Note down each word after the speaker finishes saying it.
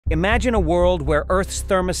Imagine a world where Earth's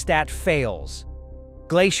thermostat fails.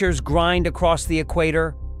 Glaciers grind across the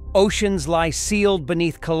equator, oceans lie sealed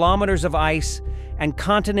beneath kilometers of ice, and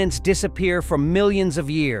continents disappear for millions of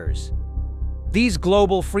years. These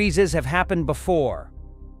global freezes have happened before.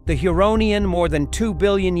 The Huronian more than 2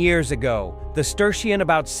 billion years ago, the Sturtian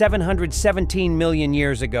about 717 million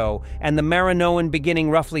years ago, and the Marinoan beginning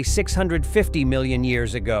roughly 650 million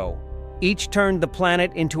years ago. Each turned the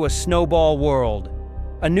planet into a snowball world.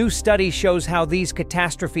 A new study shows how these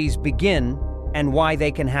catastrophes begin and why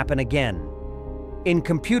they can happen again. In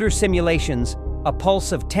computer simulations, a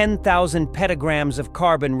pulse of 10,000 petagrams of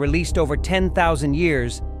carbon released over 10,000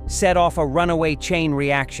 years set off a runaway chain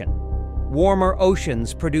reaction. Warmer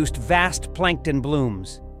oceans produced vast plankton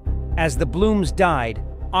blooms. As the blooms died,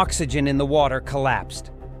 oxygen in the water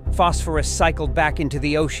collapsed. Phosphorus cycled back into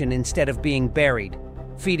the ocean instead of being buried,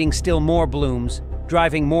 feeding still more blooms,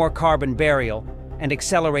 driving more carbon burial, and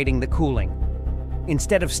accelerating the cooling.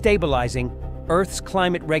 Instead of stabilizing, Earth's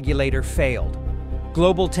climate regulator failed.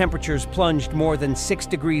 Global temperatures plunged more than 6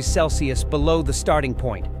 degrees Celsius below the starting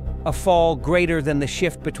point, a fall greater than the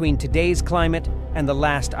shift between today's climate and the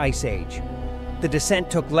last ice age. The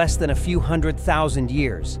descent took less than a few 100,000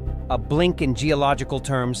 years, a blink in geological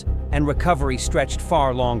terms, and recovery stretched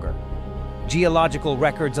far longer. Geological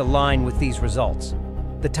records align with these results.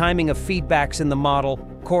 The timing of feedbacks in the model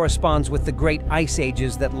corresponds with the great ice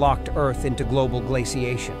ages that locked Earth into global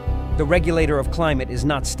glaciation. The regulator of climate is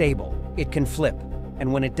not stable. It can flip,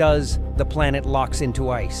 and when it does, the planet locks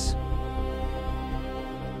into ice.